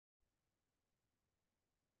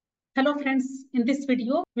Hello friends, in this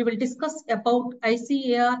video, we will discuss about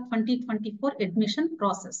ICAR 2024 admission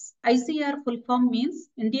process. ICAR full form means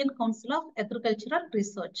Indian Council of Agricultural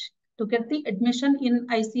Research. To get the admission in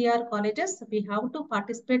ICAR colleges, we have to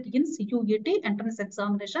participate in CUET entrance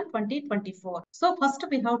examination 2024. So first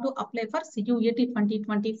we have to apply for CUET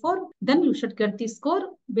 2024. Then you should get the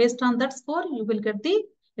score. Based on that score, you will get the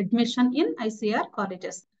admission in ICAR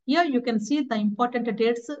colleges. Here you can see the important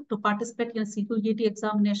dates to participate in CUET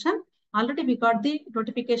examination. Already we got the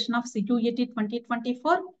notification of CUET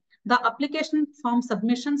 2024. The application form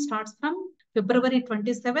submission starts from February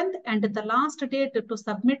 27th and the last date to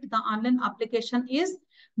submit the online application is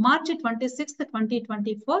March 26th,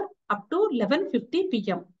 2024 up to 11:50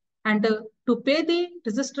 p.m. And to pay the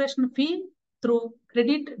registration fee through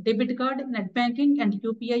credit, debit card, net banking and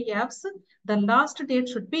UPI apps, the last date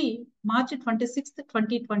should be March 26th,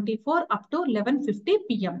 2024 up to 11:50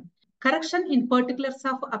 p.m. Correction in particulars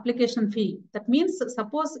of application fee. That means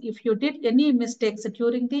suppose if you did any mistakes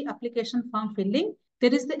during the application form filling,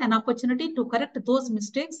 there is an opportunity to correct those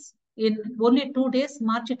mistakes in only 2 days,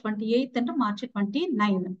 March 28th and March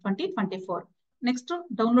 29th, 2024. Next,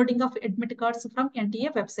 downloading of admit cards from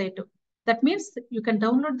NTA website. That means you can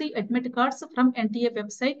download the admit cards from NTA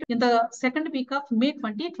website in the second week of May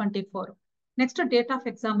 2024. Next, date of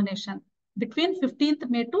examination. Between 15th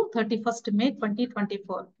May to 31st May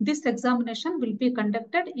 2024. This examination will be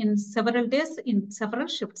conducted in several days in several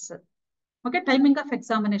shifts. Okay, timing of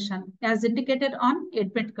examination as indicated on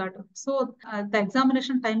admit card. So the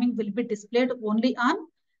examination timing will be displayed only on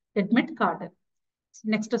admit card.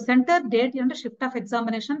 Next, center, date and shift of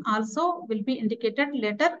examination also will be indicated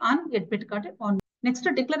later on admit card. Next,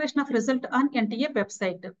 declaration of result on NTA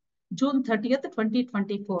website. June 30th,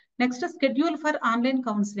 2024. Next, schedule for online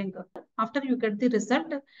counseling. After you get the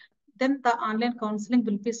result, then the online counseling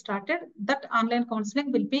will be started. That online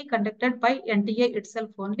counseling will be conducted by NTA itself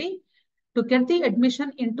only. To get the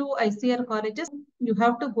admission into ICAR colleges, you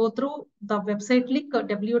have to go through the website link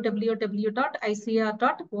www.icar.org.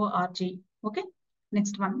 Okay.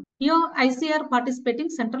 Next one. Here, ICAR participating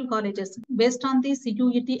central colleges. Based on the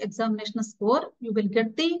CUET examination score, you will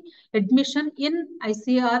get the admission in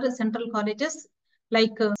ICAR central colleges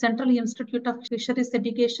like Central Institute of Fisheries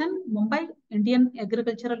Education, Mumbai, Indian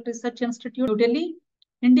Agricultural Research Institute, New Delhi,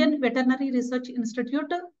 Indian Veterinary Research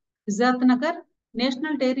Institute, Nagar,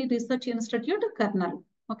 National Dairy Research Institute, Karnal.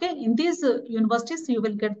 Okay, in these universities, you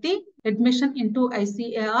will get the admission into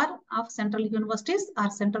ICAR of central universities or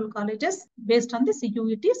central colleges based on the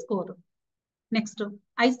CUET score. Next,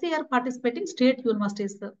 ICAR participating state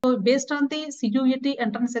universities. So based on the CUET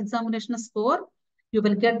entrance examination score, you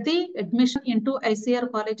will get the admission into ICAR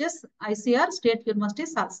colleges, ICAR state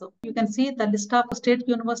universities also. You can see the list of state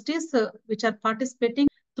universities which are participating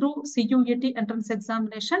through CUET entrance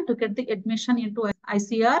examination to get the admission into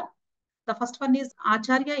ICAR. The first one is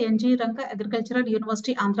Acharya N.G. Ranka Agricultural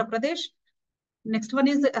University, Andhra Pradesh. Next one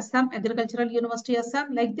is Assam Agricultural University,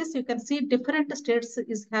 Assam. Like this, you can see different states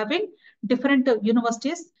is having different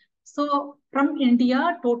universities. So from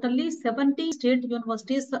India, totally 70 state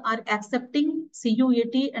universities are accepting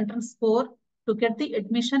CUET entrance score to get the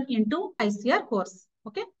admission into ICAR course.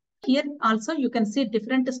 Okay. Here also you can see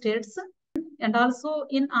different states. And also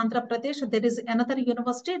in Andhra Pradesh, there is another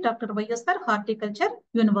university, Dr. YSR Horticulture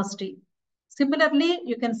University. Similarly,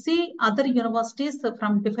 you can see other universities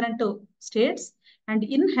from different states. And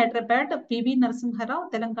in Hyderabad, PV Narasimha Rao,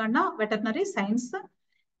 Telangana Veterinary Science.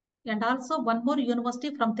 And also one more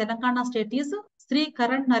university from Telangana state is Sri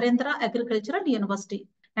Karan Narendra Agricultural University.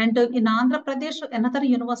 And in Andhra Pradesh, another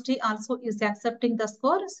university also is accepting the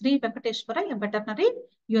score, Sri Venkateshwara Veterinary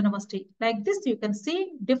University. Like this, you can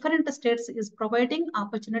see different states is providing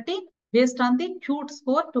opportunity based on the CUET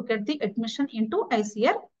score to get the admission into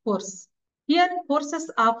ICAR course. Here, courses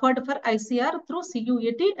offered for ICAR through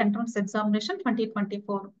CUET entrance examination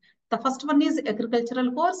 2024. The first one is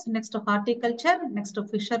agricultural course, next horticulture, next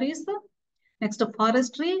fisheries, next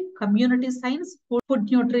forestry, community science, food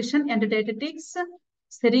nutrition and dietetics,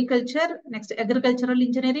 sericulture, next agricultural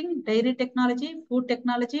engineering, dairy technology, food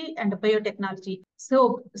technology, and biotechnology.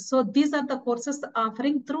 So these are the courses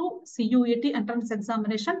offering through CUET entrance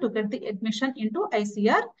examination to get the admission into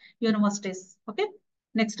ICAR universities. Okay.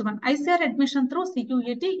 Next one, ICAR admission through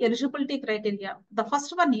CUET eligibility criteria. The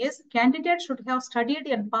first one is candidate should have studied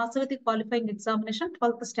and passed the qualifying examination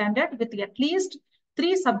 12th standard with at least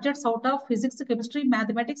 3 subjects out of physics, chemistry,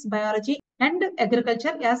 mathematics, biology, and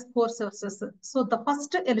agriculture as core sources. So the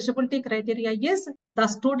first eligibility criteria is the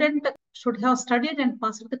student should have studied and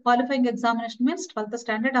passed the qualifying examination, means 12th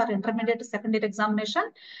standard or intermediate secondary examination,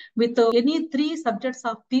 with any 3 subjects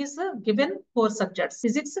of these given 4 subjects: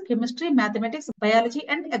 physics, chemistry, mathematics, biology,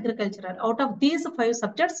 and agricultural. Out of these 5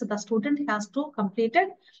 subjects, the student has to completed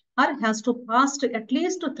or has to pass at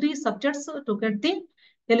least 3 subjects to get the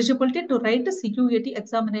eligibility to write CUET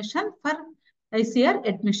examination for ICR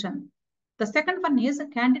admission. The second one is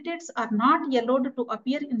candidates are not allowed to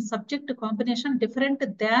appear in subject combination different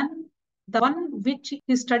than the one which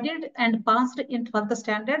he studied and passed in 12th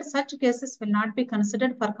standard. Such cases will not be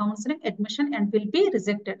considered for counseling admission and will be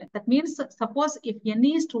rejected. That means, suppose if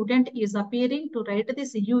any student is appearing to write the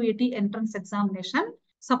CUET entrance examination,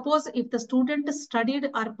 suppose if the student studied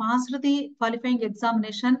or passed the qualifying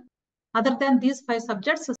examination other than these 5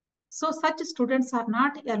 subjects, so such students are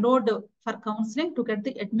not allowed for counseling to get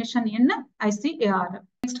the admission in ICAR.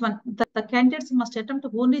 Next one, the candidates must attempt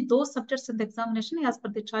only those subjects in the examination as per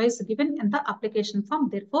the choice given in the application form.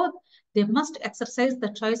 Therefore, they must exercise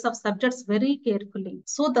the choice of subjects very carefully.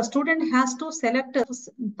 So the student has to select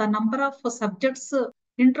the number of subjects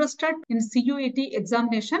interested in CUET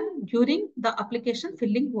examination during the application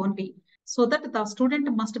filling only, so that the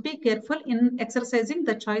student must be careful in exercising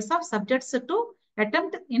the choice of subjects to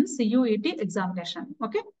attempt in CUET examination.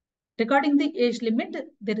 Okay. Regarding the age limit,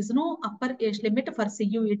 there is no upper age limit for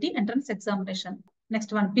CUET entrance examination.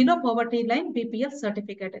 Next one, below poverty line BPL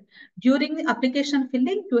certificate. During the application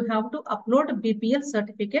filling, you have to upload BPL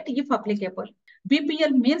certificate if applicable.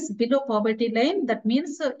 BPL means below poverty line. That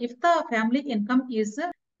means if the family income is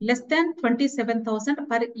less than 27,000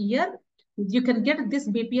 per year, you can get this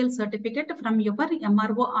BPL certificate from your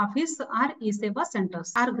MRO office or E-Seva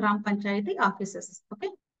centers or Gram Panchayati offices. Okay.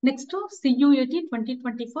 Next to CUET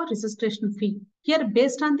 2024 registration fee. Here,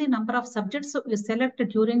 based on the number of subjects you select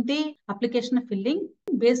during the application filling,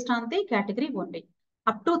 based on the category only.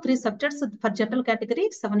 Up to 3 subjects for general category,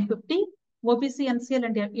 750. OBC, NCL,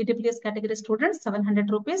 and EWS category students, 700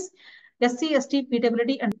 rupees. SC, ST,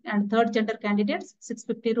 PWD, and third gender candidates,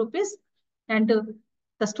 650 rupees. And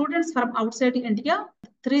the students from outside India,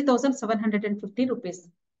 3,750 rupees.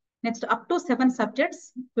 Next, up to 7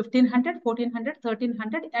 subjects, 1,500, 1,400,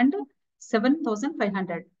 1,300, and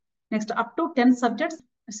 7,500. Next, up to 10 subjects,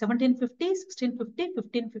 1,750, 1,650,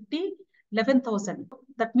 1,550, 11,000.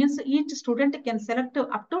 That means each student can select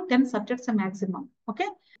up to 10 subjects maximum. Okay.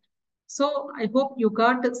 So I hope you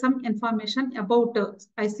got some information about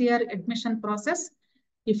ICR admission process.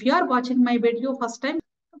 If you are watching my video first time,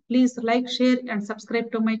 please like, share, and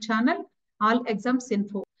subscribe to my channel, All Exams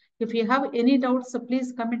Info. If you have any doubts,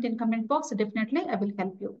 please comment in comment box. Definitely, I will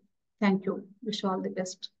help you. Thank you. Wish you all the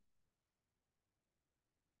best.